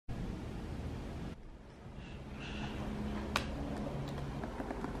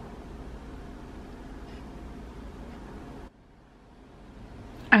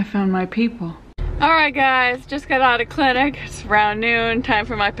I found my people. Alright guys, just got out of clinic. It's around noon, time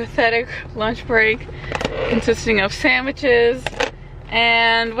for my pathetic lunch break, consisting of sandwiches,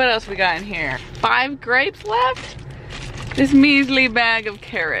 and what else we got in here? 5 grapes left? This measly bag of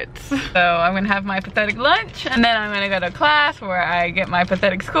carrots. So I'm gonna have my pathetic lunch, and then I'm gonna go to class where I get my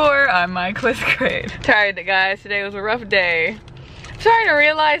pathetic score on my quiz grade. Tired guys, today was a rough day. I'm starting to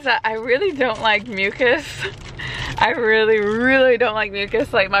realize that I really don't like mucus. I really don't like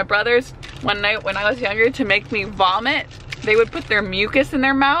mucus. Like my brothers, one night when I was younger, to make me vomit, they would put their mucus in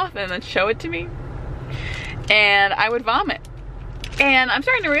their mouth and then show it to me. And I would vomit. And I'm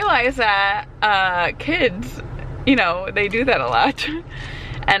starting to realize that kids, you know, they do that a lot.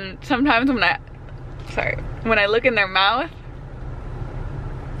 And sometimes when I look in their mouth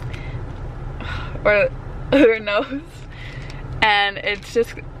or their nose, and it's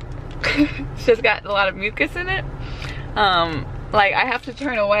just got a lot of mucus in it, like I have to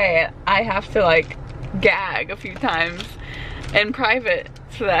turn away. I have to like gag a few times in private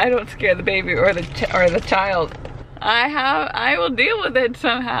so that I don't scare the baby or the child. I will deal with it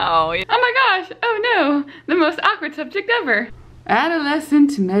somehow. Oh my gosh, oh no, the most awkward subject ever.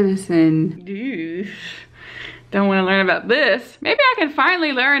 Adolescent medicine. Ew. Don't want to learn about this. Maybe I can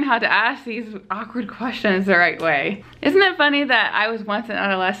finally learn how to ask these awkward questions the right way. Isn't it funny that I was once an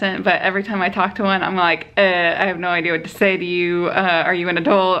adolescent, but every time I talk to one, I'm like, I have no idea what to say to you. Are you an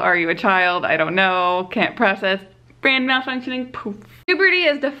adult? Are you a child? I don't know. Can't process. Brain malfunctioning. Poof. Puberty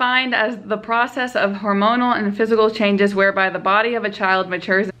is defined as the process of hormonal and physical changes whereby the body of a child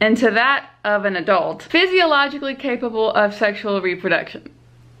matures into that of an adult, physiologically capable of sexual reproduction.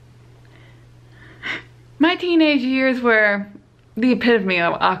 My teenage years were the epitome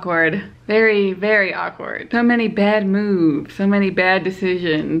of awkward. Very awkward. So many bad moves, so many bad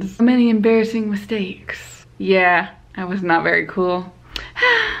decisions, so many embarrassing mistakes. Yeah, I was not very cool.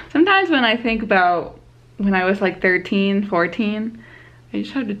 Sometimes when I think about when I was like 13, 14, I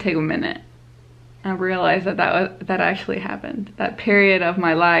just have to take a minute and realize that that actually happened. That period of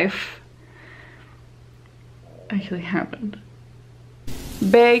my life actually happened.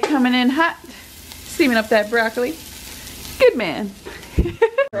 Bae coming in hot. Steaming up that broccoli. Good man.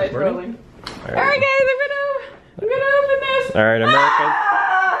 Right, rolling. Alright guys, I'm gonna open this. Alright, America.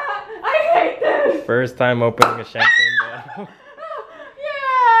 I hate this. First time opening a champagne bottle.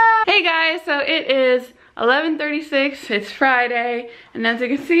 Yeah. Hey guys, so it is 11:36. It's Friday, and as you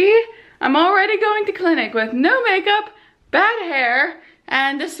can see, I'm already going to clinic with no makeup, bad hair,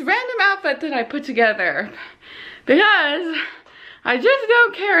 and this random outfit that I put together because I just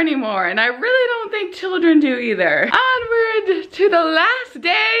don't care anymore, and I really don't think children do either. Onward to the last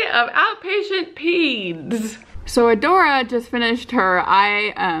day of outpatient peds. So Adora just finished her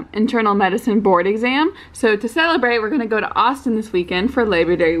internal medicine board exam. So to celebrate, we're gonna go to Austin this weekend for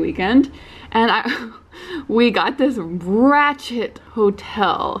Labor Day weekend. And we got this ratchet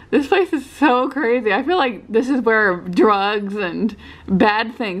hotel. This place is so crazy. I feel like this is where drugs and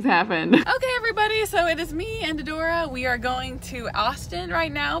bad things happen. Okay everybody, so it is me and Adora. We are going to Austin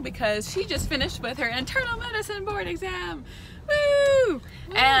right now because she just finished with her internal medicine board exam. Woo!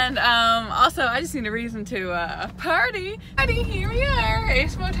 And also I just need a reason to party. Here we are,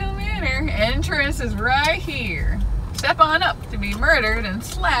 Ace Motel Manor. Entrance is right here. Step on up to be murdered and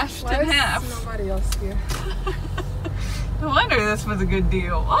slashed in half. Nobody else here. No wonder this was a good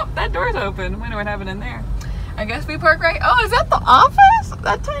deal. Oh, that door's open. I wonder what happened in there. I guess we park right. Oh, is that the office?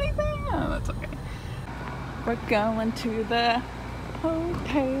 That tiny thing? Oh, that's okay. We're going to the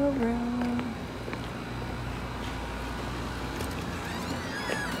hotel room.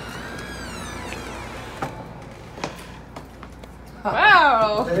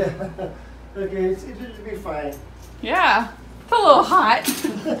 Wow. Okay, it should be fine. Yeah, it's a little hot.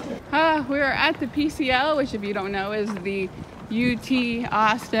 We're at the PCL, which if you don't know is the UT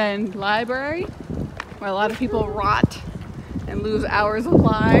Austin Library, where a lot of people rot and lose hours of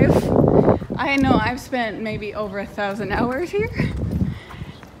life. I know I've spent maybe over 1,000 hours here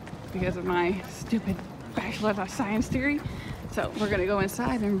because of my stupid Bachelor of Science degree. So we're gonna go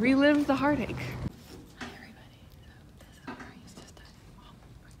inside and relive the heartache.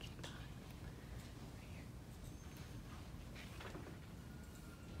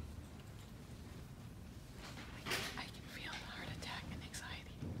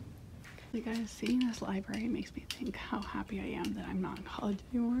 You guys, seeing this library makes me think how happy I am that I'm not in college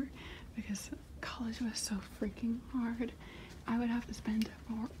anymore, because college was so freaking hard. I would have to spend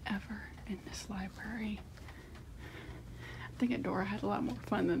forever in this library. I think Adora had a lot more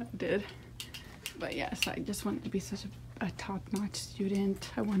fun than I did. But yes, I just wanted to be such a top-notch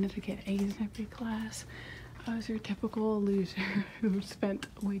student. I wanted to get A's in every class. I was your typical loser who spent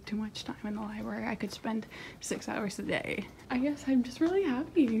way too much time in the library. I could spend 6 hours a day. I guess I'm just really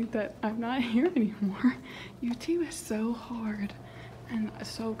happy that I'm not here anymore. UT was so hard and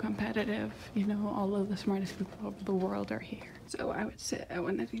so competitive. You know, all of the smartest people of the world are here. So I would sit at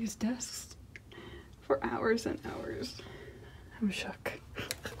one of these desks for hours and hours. I'm shook.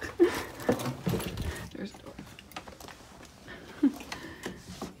 There's a door.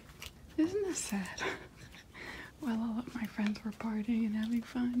 Isn't this sad? While all of my friends were partying and having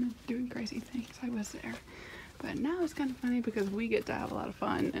fun and doing crazy things, I was there. But now it's kind of funny because we get to have a lot of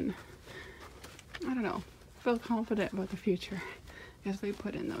fun and, I don't know, feel confident about the future as we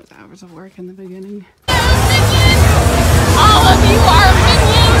put in those hours of work in the beginning. All of you are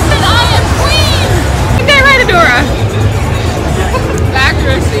minions and I am queen! Okay, right, Adora! Back to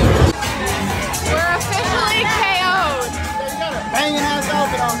our seat. We're officially KO'd. Hang your hands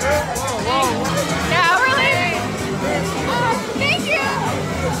open on girl. Whoa. Yeah, we're leaving. Thank you.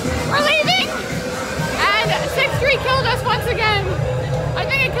 We're leaving. And 6-3 killed us once again. I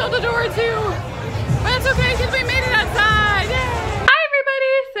think it killed Adora too. But it's okay because we made it outside. Yay. Hi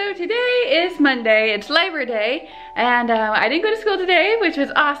everybody! So today is Monday, it's Labor Day, and I didn't go to school today, which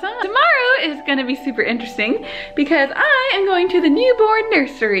was awesome. Tomorrow is gonna be super interesting because I am going to the newborn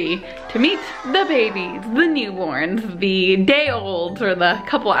nursery to meet the babies, the newborns, the day-olds or the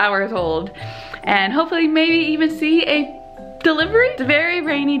couple hours old, and hopefully maybe even see a delivery. It's a very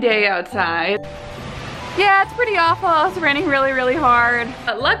rainy day outside. Yeah, it's pretty awful. It's raining really, really hard.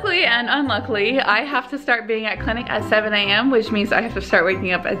 But luckily and unluckily, I have to start being at clinic at 7 a.m., which means I have to start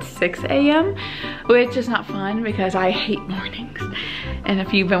waking up at 6 a.m., which is not fun because I hate mornings. And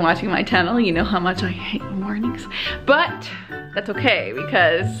if you've been watching my channel, you know how much I hate mornings. But that's okay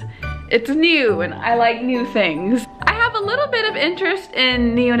because it's new and I like new things. I have a little bit of interest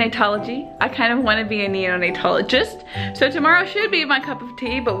in neonatology. I kind of want to be a neonatologist. So tomorrow should be my cup of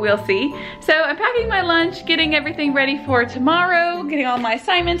tea, but we'll see. So I'm packing my lunch, getting everything ready for tomorrow, getting all my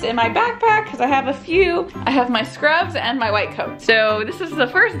assignments in my backpack because I have a few. I have my scrubs and my white coat. So this is the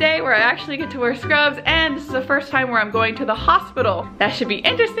first day where I actually get to wear scrubs, and this is the first time where I'm going to the hospital. That should be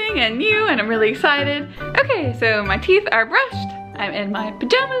interesting and new, and I'm really excited. Okay, so my teeth are brushed. I'm in my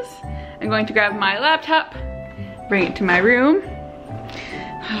pajamas. I'm going to grab my laptop, bring it to my room,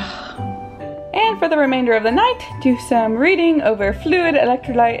 and for the remainder of the night, do some reading over fluid,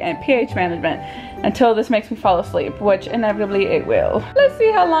 electrolyte, and pH management until this makes me fall asleep, which inevitably it will. Let's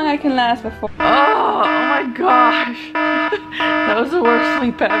see how long I can last before. Oh my gosh. That was the worst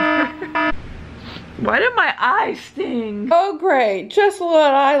sleep ever. Why did my eyes sting? Oh great, just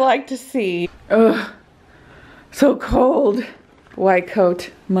what I like to see. Ugh, so cold. White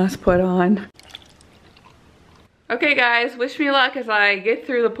coat must put on. Okay guys, wish me luck as I get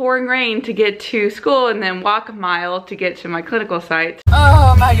through the pouring rain to get to school and then walk a mile to get to my clinical site.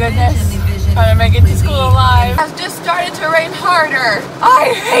 Oh my goodness, trying to make it to school alive. It has just started to rain harder.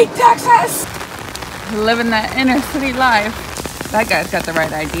 I hate Texas! Living that inner city life. That guy's got the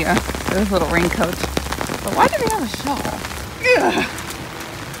right idea. Those little raincoats. But why do they have a shawl? Ugh.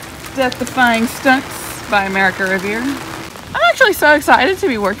 Death-defying stunts by America Revere. I'm actually so excited to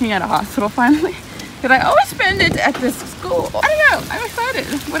be working at a hospital finally, because I always spend it at this school. I don't know, I'm excited.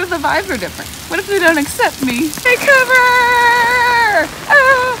 What if the vibes are different? What if they don't accept me? Hey, cover!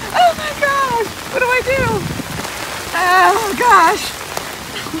 Oh my gosh, what do I do? Oh gosh.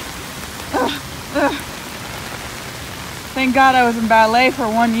 Thank God I was in ballet for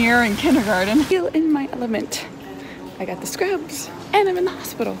 1 year in kindergarten. Feel in my element. I got the scrubs and I'm in the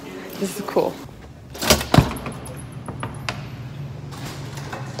hospital. This is cool.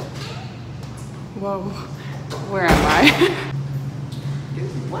 Whoa, where am I?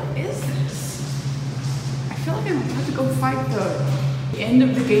 Dude, what is this? I feel like I'm about to go fight the end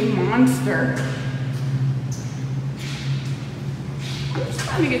of the game monster. I'm just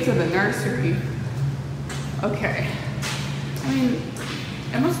trying to get to the nursery. Okay. I mean,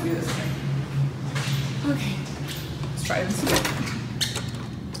 it must be this way. Okay, let's try this again.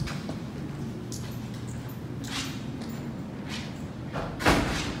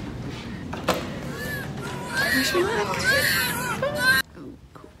 Wish me luck. Oh,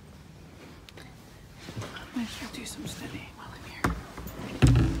 cool. I should do some studying while I'm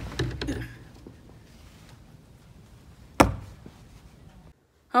here.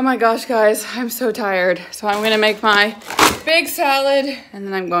 Oh my gosh, guys, I'm so tired. So I'm gonna make my big salad and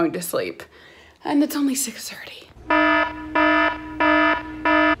then I'm going to sleep. And it's only 6:30.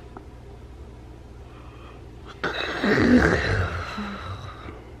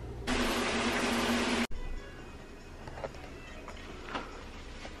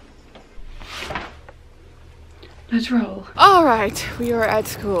 Let's roll. All right, we are at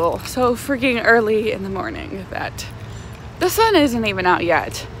school. So freaking early in the morning that the sun isn't even out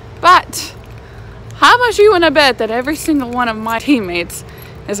yet. But how much you want to bet that every single one of my teammates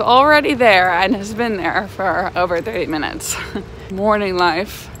is already there and has been there for over 30 minutes. Morning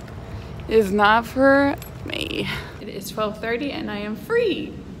life is not for me. It is 12:30 and I am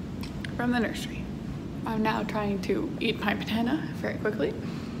free from the nursery. I'm now trying to eat my banana very quickly,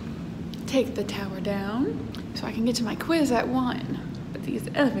 take the tower down so I can get to my quiz at 1. But these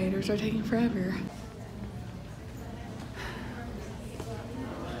elevators are taking forever.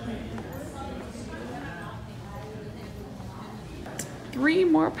 Three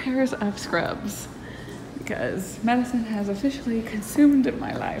more pairs of scrubs because medicine has officially consumed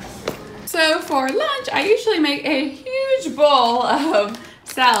my life. So for lunch, I usually make a huge bowl of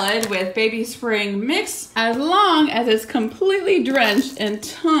salad with baby spring mix, as long as it's completely drenched in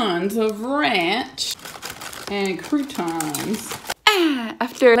tons of ranch and croutons.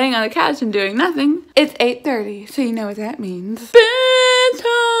 After laying on the couch and doing nothing, it's 8:30, so you know what that means. Bedtime,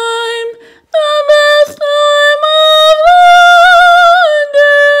 the best time of the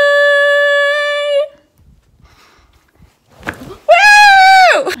day.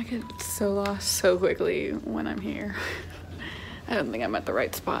 Woo! I get so lost so quickly when I'm here. I don't think I'm at the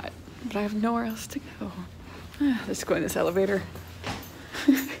right spot, but I have nowhere else to go. Let's go in this elevator.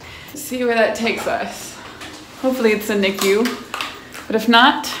 See where that takes us. Hopefully it's a NICU, but if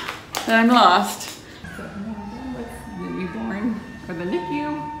not, then I'm lost. So, what's the newborn, or the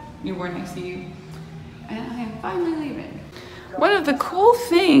NICU, newborn ICU, and I am finally leaving. One of the cool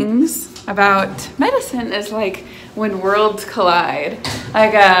things about medicine is like when worlds collide.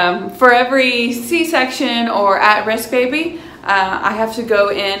 Like for every C-section or at-risk baby, I have to go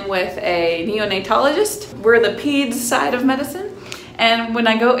in with a neonatologist. We're the peds side of medicine. And when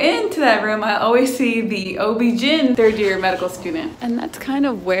I go into that room, I always see the OB-GYN third-year medical student. And that's kind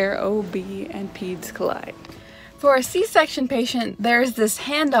of where OB and peds collide. For a C-section patient, there's this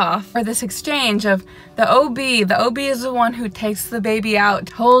handoff or this exchange of the OB. The OB is the one who takes the baby out,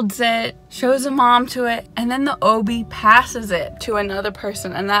 holds it, shows a mom to it, and then the OB passes it to another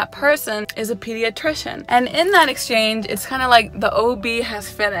person, and that person is a pediatrician. And in that exchange, it's kind of like the OB has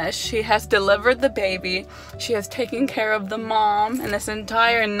finished. She has delivered the baby. She has taken care of the mom in this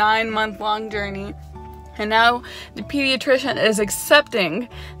entire 9-month-long journey. And now the pediatrician is accepting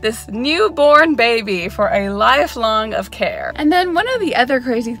this newborn baby for a lifelong of care. And then one of the other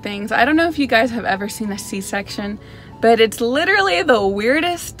crazy things, I don't know if you guys have ever seen a C-section, but it's literally the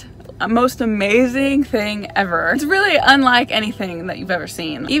weirdest, most amazing thing ever. It's really unlike anything that you've ever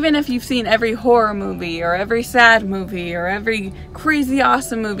seen. Even if you've seen every horror movie or every sad movie or every crazy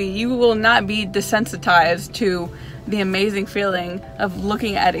awesome movie, you will not be desensitized to the amazing feeling of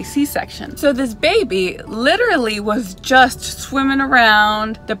looking at a C-section. So this baby literally was just swimming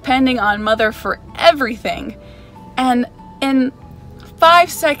around, depending on mother for everything. And in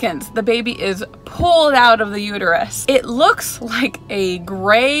 5 seconds, the baby is pulled out of the uterus. It looks like a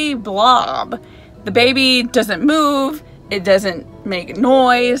gray blob. The baby doesn't move, it doesn't make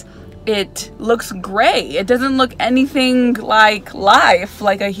noise, it looks gray. It doesn't look anything like life,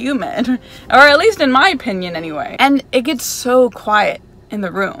 like a human, or at least in my opinion anyway. And it gets so quiet in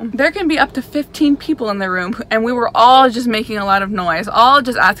the room. There can be up to 15 people in the room, and we were all just making a lot of noise, all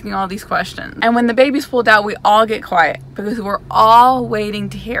just asking all these questions. And when the baby's pulled out, we all get quiet because we're all waiting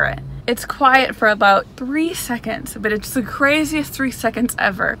to hear it. It's quiet for about 3 seconds, but it's the craziest 3 seconds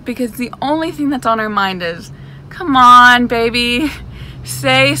ever because the only thing that's on our mind is, come on, baby.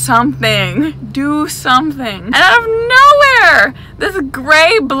 Say something, do something. And out of nowhere, this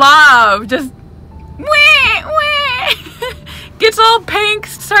gray blob just gets all pink,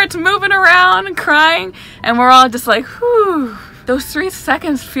 starts moving around and crying, and we're all just like, whew. Those 3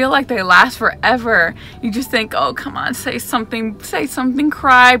 seconds feel like they last forever. You just think, oh, come on, say something,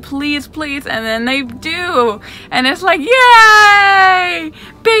 cry, please, please, and then they do. And it's like, yay,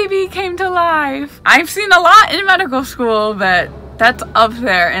 baby came to life. I've seen a lot in medical school, but that's up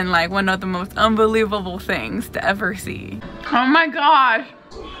there and like one of the most unbelievable things to ever see. Oh my gosh.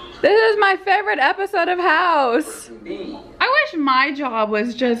 This is my favorite episode of House. I wish my job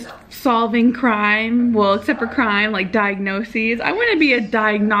was just solving crime. Well, except for crime, like diagnoses. I want to be a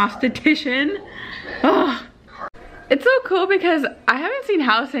diagnostician. Ugh. It's so cool because I haven't seen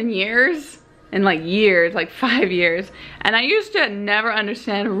House in years. In like years, like 5 years. And I used to never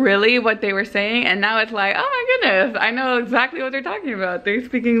understand really what they were saying, and now it's like, oh my goodness, I know exactly what they're talking about. They're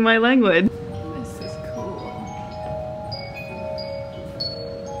speaking my language. This is cool.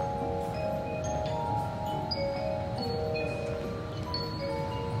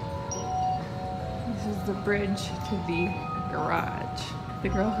 This is a bridge to the garage. The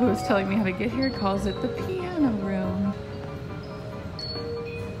girl who was telling me how to get here calls it the piano room.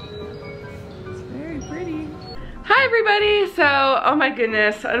 It's very pretty. Hi everybody! So, oh my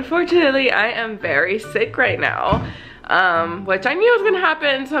goodness, unfortunately I am very sick right now. Which I knew was gonna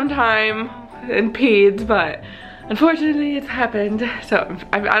happen sometime in peds, but unfortunately it's happened. So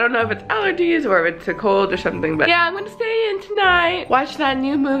I don't know if it's allergies or if it's a cold or something, but yeah, I'm gonna stay in tonight, watch that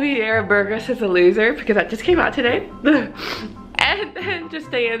new movie Dara Burgess is a Loser, because that just came out today. And then just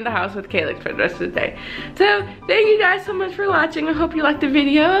stay in the house with Calix for the rest of the day. So thank you guys so much for watching. I hope you liked the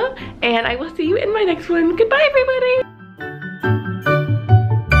video, and I will see you in my next one. Goodbye everybody!